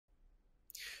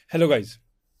Hello guys,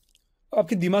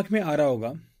 आपके दिमाग में आ रहा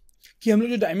होगा कि हम लोग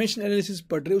जो डायमेंशन एनालिसिस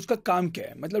पढ़ रहे हैं उसका काम क्या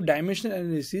है, मतलब डायमेंशन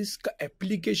एनालिसिस का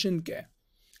एप्लीकेशन क्या है।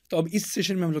 तो अब इस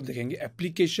सेशन में हम लोग देखेंगे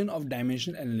एप्लीकेशन ऑफ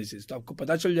डायमेंशन एनालिसिस। तो आपको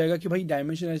पता चल जाएगा कि भाई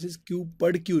डायमेंशन एनालिसिस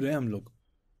क्यों रहे हम लोग।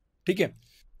 ठीक है,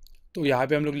 तो यहाँ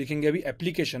पे हम लोग लिखेंगे अभी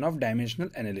एप्लीकेशन ऑफ डायमेंशनल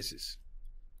एनालिसिस।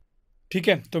 ठीक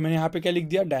है, तो मैंने यहाँ पे क्या लिख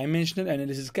दिया, डायमेंशनल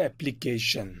एनालिसिस का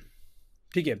एप्लीकेशन।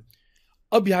 ठीक है,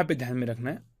 अब यहाँ पे ध्यान में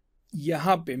रखना है,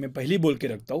 यहाँ पे मैं पहले बोल के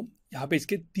रखता हूँ, यहाँ पे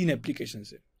इसके 3 एप्लीकेशन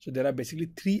है। So there are basically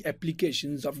 3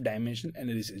 applications of dimensional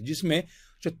analysis, जिसमें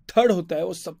जो थर्ड होता है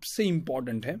वो सबसे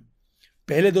इंपॉर्टेंट है।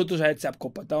 पहले 2 तो शायद से आपको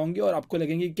पता होंगे और आपको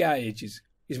लगेंगे क्या है ये चीज़,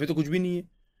 इसमें तो कुछ भी नहीं है।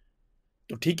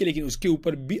 तो ठीक है, लेकिन उसके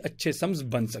ऊपर भी अच्छे सम्स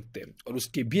बन सकते हैं और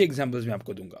उसके भी एग्जाम्पल्स मैं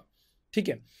आपको दूंगा। ठीक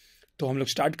है, तो हम लोग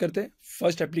स्टार्ट करते हैं।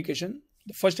 First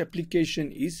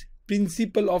application is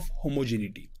principle of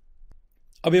homogeneity.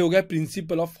 अब ये हो गया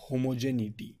प्रिंसिपल ऑफ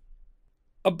होमोजेनिटी।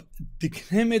 अब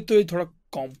दिखने में तो ये थोड़ा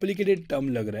कॉम्प्लिकेटेड टर्म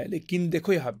लग रहा है, लेकिन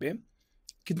देखो यहाँ पे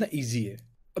कितना इजी है।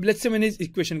 अब लेट्स से मैंने इस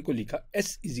इक्वेशन को लिखा S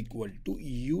is equal to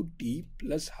U T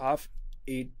plus half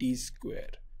A T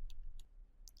square.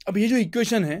 अब ये जो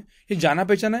इक्वेशन है ये जाना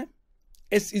पहचाना है,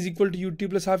 S is equal to U T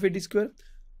plus half A T square.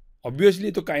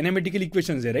 Obviously तो काइनेमेटिकल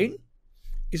इक्वेशन है, राइट।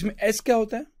 इसमें S क्या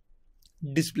होता है,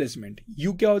 डिस्प्लेसमेंट,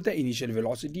 U क्या होता है, initial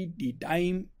velocity, T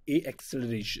time, A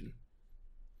acceleration.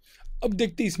 अब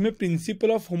देखते हैं इसमें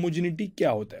प्रिंसिपल ऑफ होमोजेनिटी क्या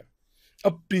होता है।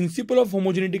 अब प्रिंसिपल ऑफ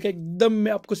होमोजेनिटी का एकदम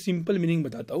मैं आपको सिंपल मीनिंग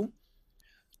बताता हूं,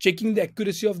 checking the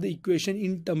accuracy of the equation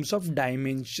in terms of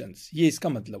dimensions, ये इसका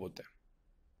मतलब होता है।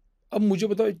 अब मुझे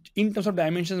बताओ इन टर्म्स ऑफ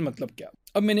डायमेंशंस मतलब क्या।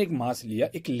 अब मैंने एक मास लिया,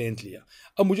 एक लेंथ लिया।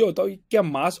 अब मुझे बताओ क्या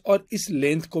मास और इस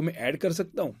लेंथ को मैं ऐड कर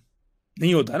सकता हूं?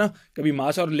 नहीं होता ना, कभी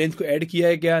मास और लेंथ को ऐड किया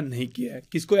है क्या, नहीं किया है।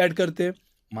 किसको ऐड करते हैं,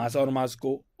 मास और मास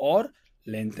को, और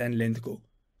लेंथ एंड लेंथ को।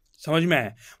 समझ में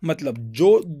आया, मतलब जो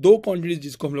 2 क्वांटिटीज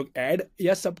जिसको हम लोग ऐड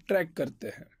या सबट्रैक्ट करते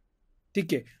हैं,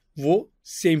 ठीक है, वो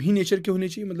सेम ही नेचर के होने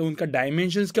चाहिए, मतलब उनका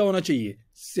डायमेंशंस क्या होना चाहिए,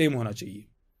 सेम होना चाहिए।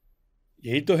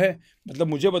 यही तो है। मतलब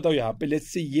मुझे बताओ यहाँ पे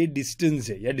लेट्स से ये डिस्टेंस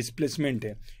है या डिस्प्लेसमेंट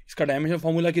है, इसका डायमेंशन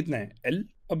फॉर्मूला कितना है, L।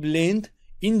 अब लेंथ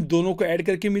इन दोनों को ऐड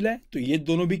करके मिला है, तो ये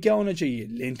दोनों भी क्या होना चाहिए,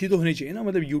 लेंथ ही तो होनी चाहिए ना,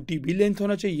 मतलब यूटी भी लेंथ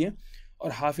होना चाहिए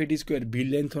और हाफ ए टी स्क्वायर भी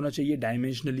लेंथ होना चाहिए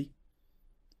डायमेंशनली।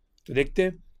 तो देखते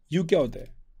हैं यू क्या होता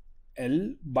है, L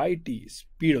बाई टी,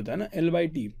 स्पीड होता है ना L by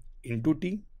T into T,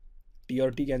 T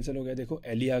और टी कैंसिल हो गया, देखो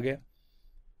L ही आ गया।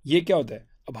 ये क्या होता है,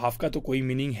 अब हाफ का तो कोई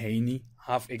मीनिंग है ही नहीं,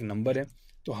 हाफ एक नंबर है,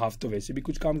 तो हाफ तो वैसे भी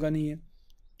कुछ काम का नहीं है।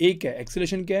 ए क्या है,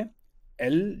 एक्सेलरेशन क्या है,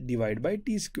 L divide by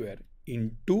T square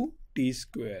into T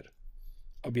square.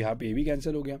 अब यहाँ पे ये भी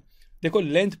कैंसिल हो गया। देखो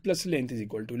length plus length is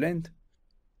equal to length,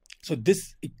 so this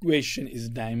equation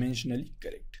is dimensionally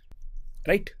correct,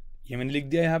 right. ये मैंने लिख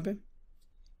दिया यहाँ पे।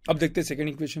 अब देखते हैं सेकेंड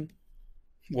इक्वेशन,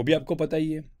 वो भी आपको पता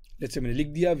ही है। जैसे मैंने लिख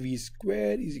दिया we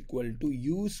square is equal to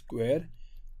you square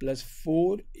plus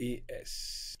 4as।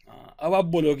 अब आप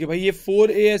बोलो कि भाई ये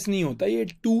 4as नहीं होता, ये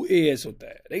 2as होता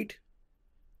है, right.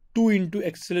 2 into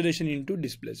acceleration into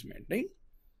displacement, right.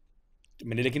 तो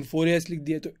मैंने लेकिन 4as लिख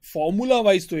दिया, तो फॉर्मूला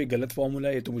वाइज तो ये गलत फॉर्मूला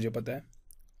है, ये तो मुझे पता है,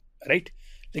 राइट।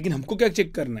 लेकिन हमको क्या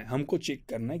चेक करना है, हमको चेक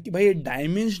करना है कि भाई ये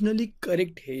डायमेंशनली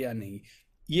करेक्ट है या नहीं,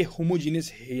 ये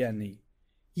होमोजीनियस है या नहीं,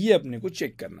 ये अपने को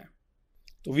चेक करना है।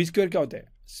 तो वी स्क्वायर क्या होता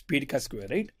है, स्पीड का स्क्वायर,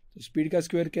 राइट। तो स्पीड का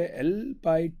स्क्वायर क्या है, L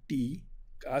बाई टी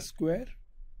का स्क्वायर,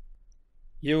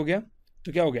 ये हो गया।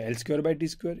 तो क्या हो गया, L square by T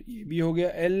square, ये भी हो गया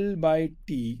L बाई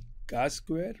टी का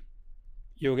स्क्वायर,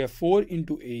 ये हो गया 4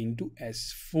 इंटू ए इंटू एस,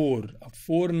 4। अब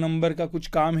 4 नंबर का कुछ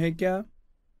काम है क्या,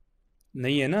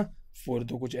 नहीं है ना, 4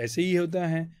 तो कुछ ऐसे ही होता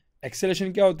है।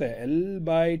 एक्सेलरेशन क्या होता है, L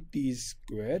by T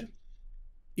square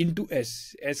into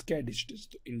S, S क्या है डिस्टेंस,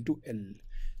 तो इंटू L।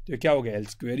 तो क्या हो गया, L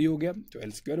स्क्वायर ही हो गया, तो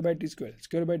L square by T square, L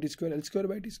square by T square, L square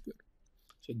by T square.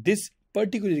 So this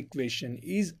particular equation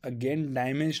is again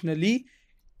dimensionally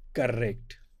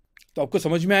correct. तो आपको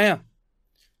समझ में आया,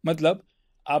 मतलब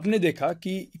आपने देखा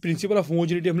कि प्रिंसिपल ऑफ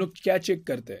होमोजेनिटी हम लोग क्या चेक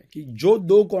करते हैं कि जो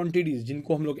 2 क्वांटिटीज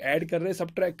जिनको हम लोग ऐड कर रहे हैं,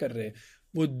 सबट्रैक्ट कर रहे हैं,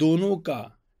 वो दोनों का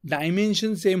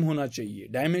डायमेंशन सेम होना चाहिए,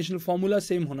 डायमेंशनल फॉर्मूला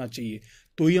सेम होना चाहिए,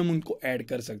 तो ही हम उनको ऐड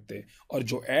कर सकते हैं। और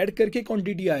जो ऐड करके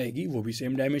क्वांटिटी आएगी वो भी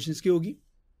सेम डायमेंशंस की होगी।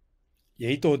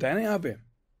 यही तो होता है ना यहाँ पे,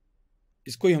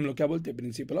 इसको ही हम लोग क्या बोलते हैं,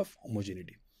 प्रिंसिपल ऑफ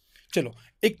होमोजेनिटी। चलो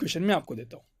एक क्वेश्चन मैं आपको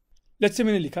देता हूँ। लेट्स से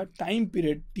मैंने लिखा time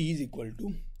period t is equal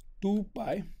to 2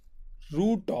 pi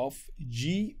root of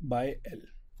g by L.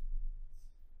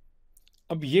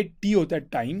 अब ये t होता है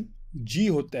टाइम, g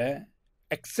होता है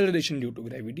एक्सेलरेशन ड्यू टू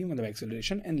ग्रेविटी, मतलब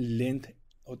एक्सेलरेशन, एंड लेंथ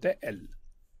होता है l।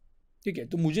 ठीक है,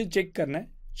 तो मुझे चेक करना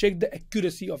है, check the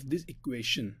accuracy of this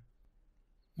equation,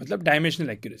 मतलब डायमेंशनल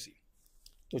एक्यूरेसी।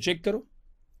 तो चेक करो।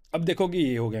 अब देखोगे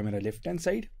ये हो गया मेरा लेफ्ट हैंड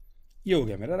साइड, ये हो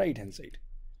गया मेरा राइट हैंड साइड।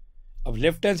 अब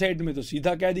लेफ्ट हैंड साइड में तो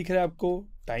सीधा क्या दिख रहा है आपको,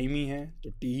 टाइम ही है, तो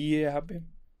टी ही है यहाँ पे।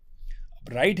 अब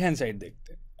राइट हैंड साइड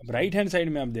देखते हैं। अब राइट हैंड साइड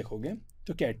में आप देखोगे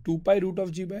तो क्या है, 2 pi root of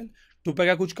ji by L. 2 पाई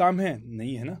का कुछ काम है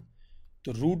नहीं है ना,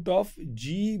 तो root of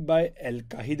ji by L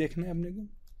का ही देखना है अपने को,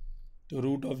 तो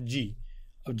रूट ऑफ जी।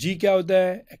 अब जी क्या होता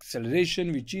है,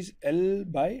 acceleration which is L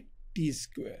by T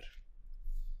square.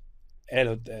 L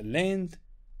होता है लेंथ,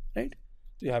 राइट।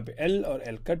 तो यहाँ पे एल और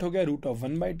एल कट हो गया, root of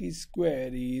 1/t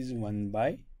square is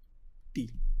 1/t।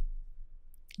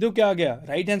 देखो क्या आ गया,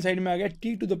 राइट हैंड साइड में आ गया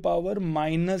t टू द पावर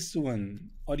 -1,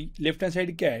 और लेफ्ट हैंड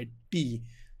साइड क्या है, t।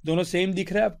 दोनों सेम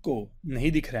दिख रहा है आपको,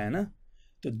 नहीं दिख रहा है ना,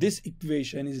 तो this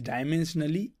equation is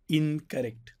dimensionally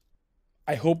incorrect.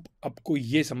 I hope आपको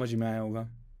ये समझ में आया होगा।